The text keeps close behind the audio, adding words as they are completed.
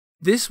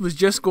This was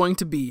just going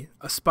to be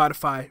a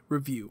Spotify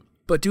review,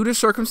 but due to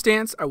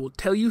circumstance, I will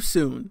tell you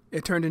soon,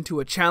 it turned into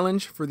a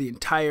challenge for the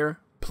entire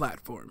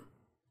platform.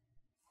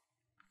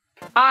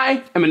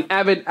 I am an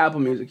avid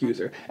Apple Music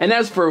user, and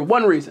that's for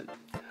one reason: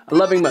 a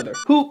loving mother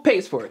who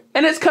pays for it.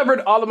 And it's covered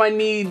all of my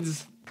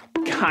needs,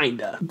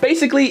 kinda.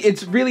 Basically,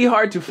 it's really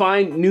hard to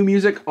find new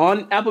music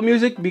on Apple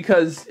Music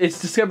because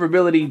its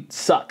discoverability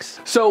sucks.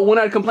 So when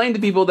I complain to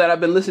people that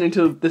I've been listening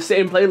to the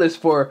same playlist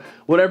for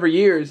whatever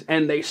years,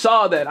 and they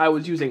saw that I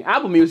was using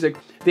Apple Music,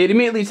 they'd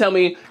immediately tell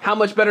me how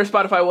much better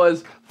Spotify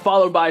was,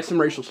 followed by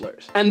some racial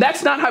slurs. And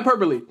that's not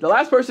hyperbole. The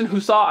last person who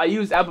saw I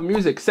used Apple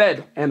Music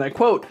said, and I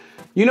quote,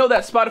 "You know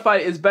that Spotify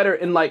is better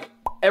in like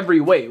every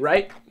way,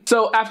 right?"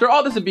 So after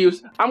all this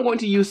abuse, I'm going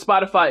to use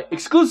Spotify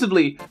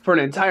exclusively for an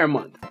entire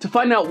month to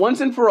find out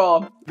once and for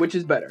all which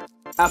is better,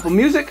 Apple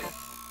Music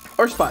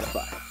or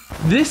Spotify.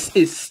 This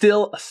is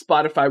still a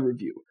Spotify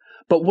review,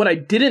 but what I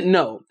didn't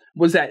know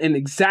was that in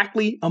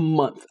exactly a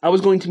month, I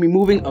was going to be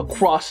moving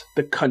across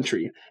the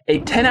country, a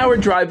 10-hour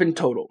drive in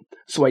total.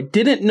 So I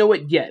didn't know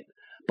it yet,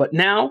 but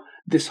now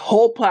this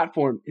whole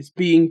platform is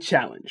being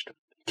challenged.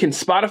 Can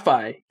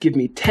Spotify give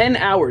me 10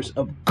 hours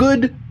of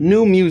good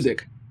new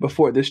music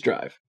before this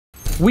drive?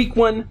 Week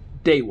 1,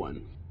 day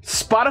 1.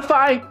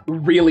 Spotify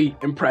really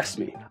impressed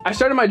me. I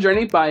started my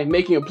journey by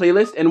making a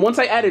playlist, and once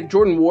I added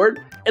Jordan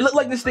Ward, it looked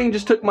like this thing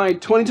just took my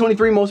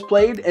 2023 most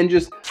played and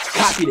just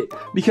copied it,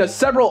 because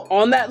several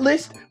on that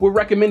list were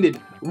recommended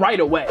right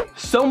away.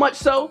 So much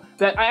so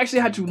that I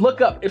actually had to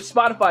look up if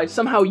Spotify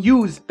somehow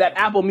used that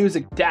Apple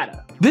Music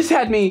data. This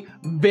had me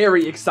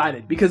very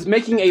excited because,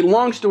 making a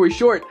long story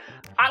short,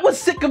 I was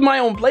sick of my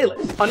own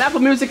playlist. On Apple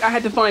Music, I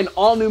had to find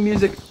all new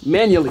music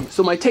manually,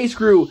 so my taste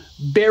grew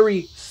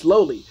very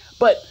slowly.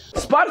 But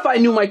Spotify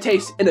knew my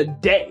taste in a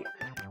day.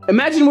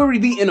 Imagine where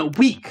we'd be in a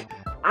week.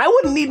 I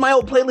wouldn't need my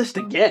old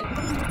playlist again.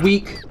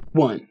 Week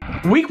 1.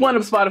 Week 1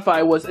 of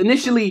Spotify was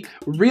initially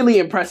really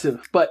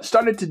impressive, but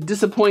started to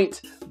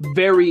disappoint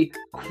very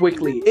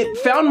quickly. It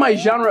found my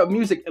genre of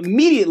music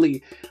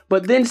immediately,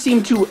 but then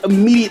seemed to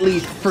immediately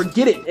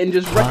forget it and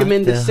just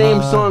recommend the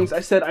same songs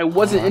I said I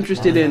wasn't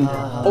interested in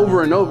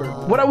over and over.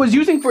 What I was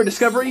using for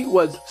discovery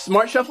was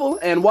Smart Shuffle,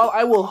 and while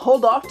I will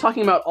hold off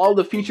talking about all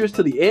the features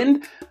to the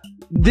end,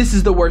 this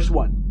is the worst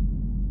one.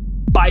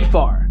 By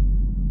far.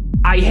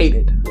 I hate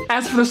it.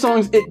 As for the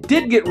songs it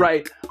did get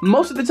right,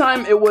 most of the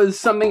time it was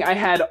something I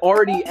had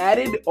already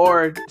added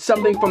or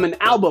something from an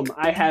album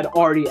I had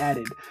already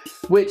added,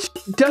 which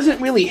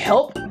doesn't really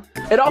help.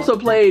 It also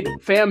played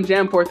Fam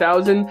Jam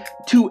 4000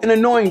 to an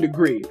annoying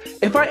degree.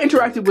 If I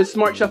interacted with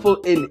Smart Shuffle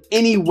in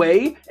any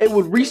way, it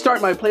would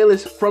restart my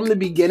playlist from the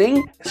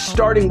beginning,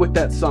 starting with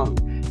that song.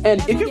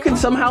 And if you can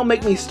somehow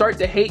make me start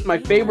to hate my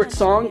favorite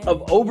song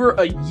of over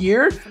a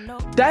year,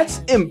 that's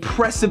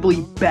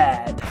impressively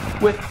bad.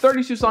 With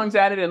 32 songs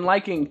added and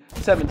liking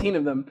 17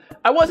 of them,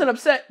 I wasn't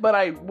upset, but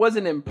I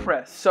wasn't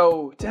impressed.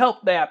 So to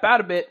help the app out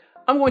a bit,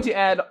 I'm going to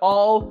add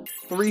all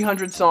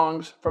 300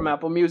 songs from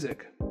Apple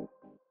Music.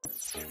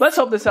 Let's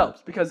hope this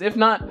helps, because if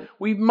not,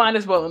 we might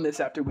as well end this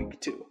after week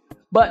 2.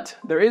 But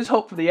there is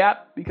hope for the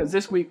app, because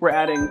this week we're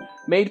adding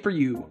Made For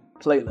You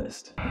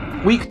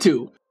playlist. Week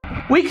 2.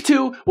 Week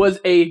 2 was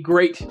a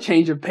great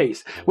change of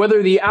pace.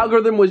 Whether the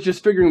algorithm was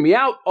just figuring me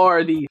out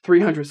or the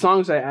 300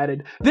 songs I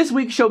added, this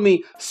week showed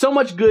me so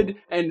much good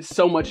and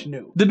so much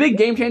new. The big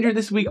game changer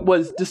this week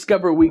was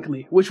Discover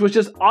Weekly, which was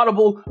just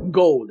audible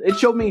gold. It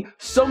showed me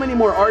so many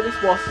more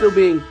artists while still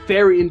being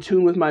very in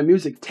tune with my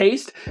music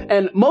taste,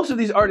 and most of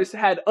these artists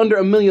had under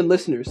 1 million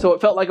listeners, so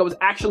it felt like I was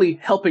actually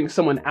helping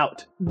someone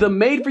out. The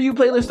Made For You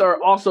playlists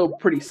are also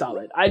pretty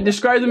solid. I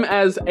describe them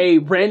as a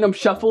random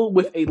shuffle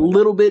with a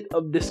little bit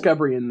of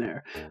discovery in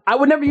there. I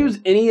would never use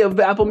any of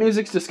Apple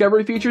Music's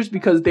discovery features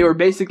because they were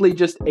basically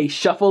just a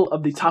shuffle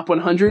of the top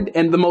 100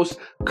 and the most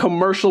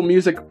commercial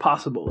music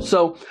possible.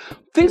 So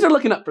things are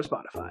looking up for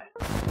Spotify.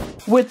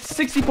 With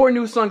 64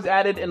 new songs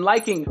added and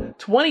liking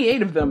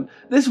 28 of them,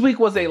 this week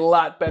was a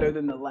lot better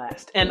than the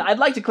last. And I'd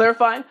like to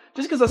clarify,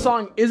 just because a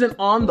song isn't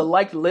on the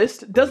liked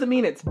list doesn't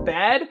mean it's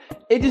bad.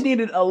 It just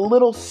needed a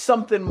little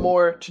something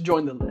more to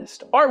join the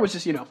list. Or it was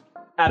just,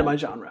 out of my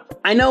genre.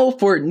 I know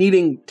for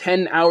needing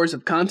 10 hours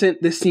of content,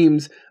 this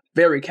seems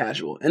very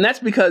casual, and that's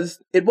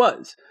because it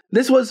was.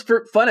 This was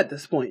for fun at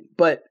this point,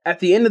 but at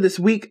the end of this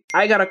week,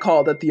 I got a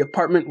call that the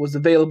apartment was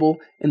available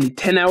and the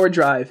 10-hour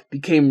drive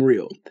became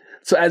real.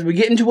 So as we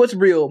get into what's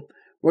real,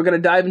 we're gonna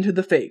dive into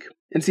the fake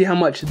and see how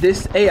much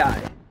this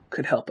AI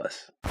could help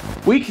us.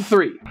 Week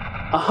 3,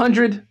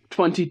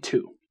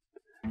 122.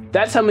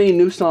 That's how many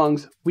new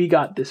songs we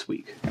got this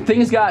week.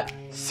 Things got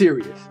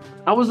serious.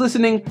 I was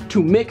listening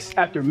to mix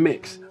after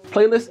mix,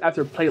 playlist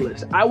after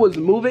playlist. I was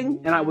moving,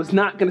 and I was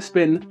not gonna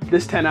spend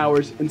this 10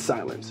 hours in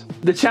silence.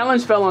 The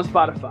challenge fell on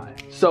Spotify,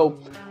 so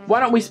why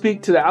don't we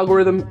speak to the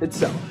algorithm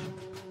itself?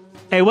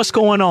 Hey, what's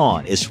going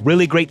on? It's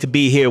really great to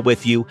be here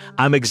with you.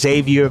 I'm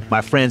Xavier.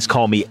 My friends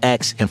call me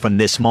X, and from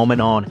this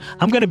moment on,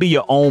 I'm going to be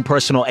your own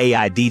personal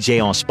AI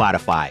DJ on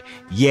Spotify.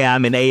 Yeah,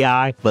 I'm an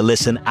AI, but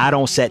listen, I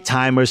don't set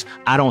timers.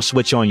 I don't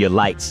switch on your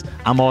lights.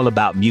 I'm all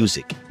about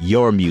music,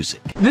 your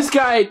music. This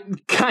guy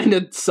kind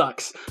of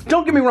sucks.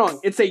 Don't get me wrong,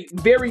 it's a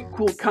very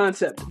cool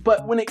concept,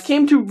 but when it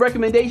came to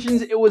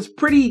recommendations, it was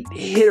pretty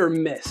hit or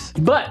miss.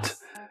 But,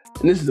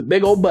 and this is a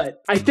big old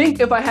but, I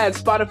think if I had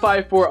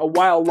Spotify for a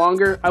while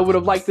longer, I would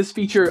have liked this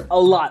feature a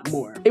lot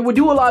more. It would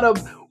do a lot of,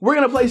 we're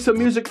gonna play some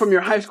music from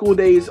your high school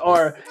days,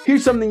 or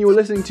here's something you were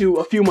listening to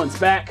a few months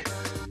back.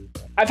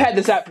 I've had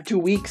this app for 2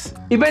 weeks.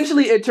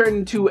 Eventually it turned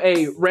into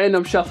a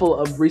random shuffle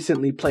of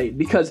recently played,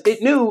 because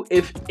it knew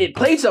if it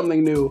played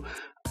something new,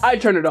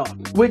 I'd turn it on,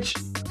 which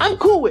I'm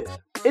cool with.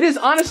 It is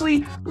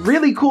honestly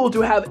really cool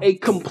to have a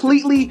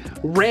completely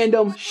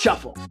random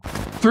shuffle.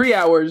 3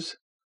 hours,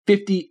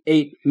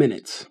 58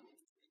 minutes.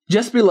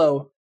 Just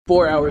below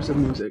 4 hours of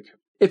music.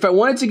 If I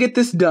wanted to get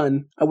this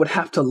done, I would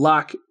have to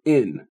lock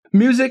in.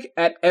 Music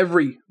at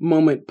every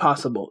moment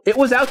possible. It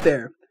was out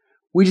there.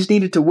 We just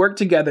needed to work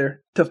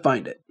together to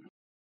find it.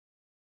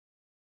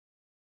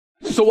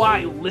 So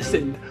I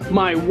listened.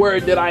 My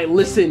word, did I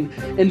listen.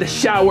 In the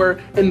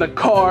shower, in the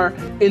car,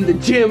 in the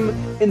gym,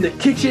 in the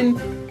kitchen,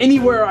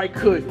 anywhere I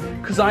could.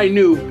 Because I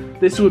knew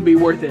this would be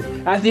worth it.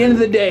 At the end of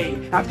the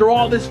day, after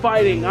all this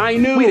fighting, I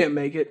knew we didn't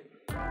make it.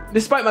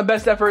 Despite my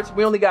best efforts,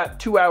 we only got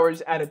 2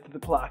 hours added to the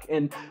clock,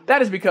 and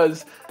that is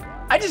because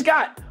I just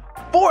got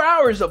 4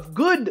 hours of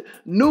good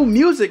new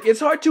music. It's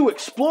hard to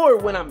explore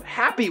when I'm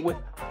happy with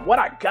what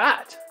I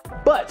got.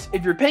 But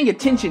if you're paying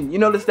attention, you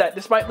notice that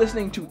despite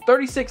listening to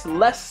 36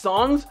 less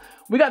songs,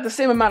 we got the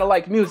same amount of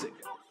liked music.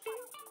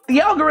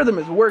 The algorithm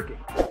is working.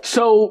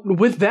 So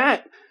with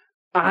that,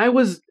 I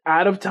was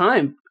out of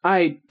time.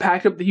 I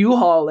packed up the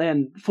U-Haul,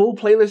 and full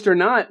playlist or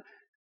not,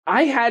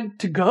 I had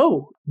to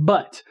go.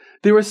 But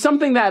there was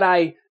something that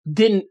I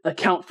didn't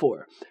account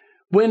for.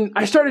 When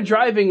I started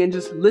driving and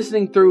just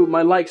listening through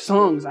my liked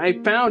songs,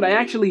 I found I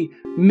actually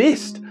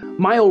missed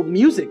my old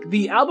music.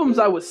 The albums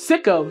I was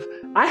sick of,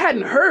 I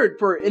hadn't heard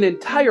for an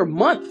entire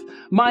month.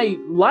 My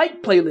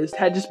like playlist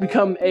had just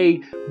become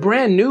a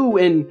brand new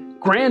and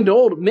grand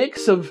old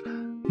mix of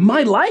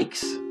my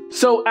likes.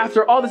 So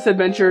after all this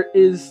adventure,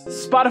 is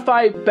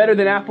Spotify better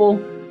than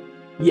Apple?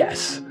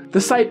 Yes. The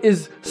site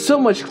is so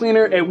much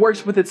cleaner, it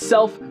works with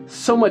itself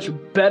so much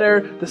better.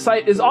 The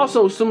site is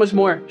also so much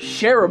more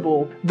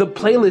shareable. The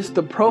playlist,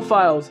 the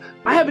profiles,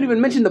 I haven't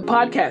even mentioned the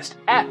podcast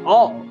at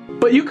all.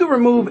 But you could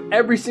remove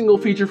every single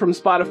feature from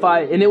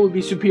Spotify and it would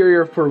be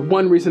superior for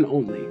one reason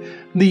only: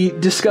 the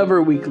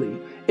Discover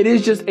Weekly. It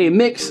is just a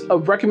mix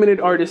of recommended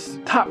artists,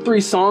 top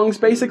 3 songs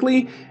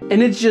basically,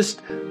 and it's just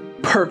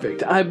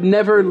perfect. I've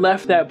never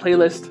left that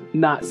playlist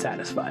not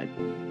satisfied.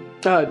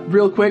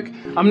 Real quick,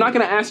 I'm not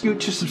going to ask you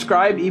to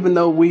subscribe even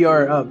though we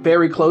are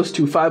very close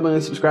to 5 million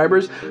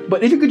subscribers,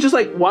 but if you could just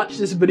like watch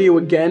this video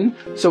again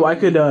so I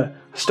could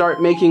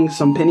start making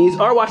some pennies,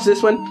 or watch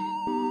this one.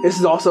 This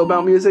is also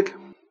about music,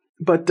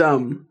 but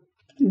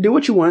do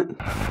what you want.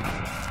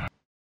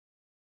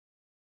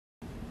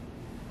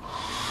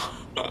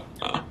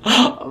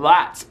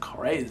 That's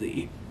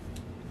crazy.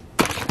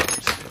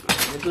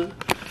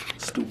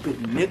 Stupid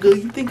nigga,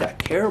 you think I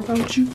care about you?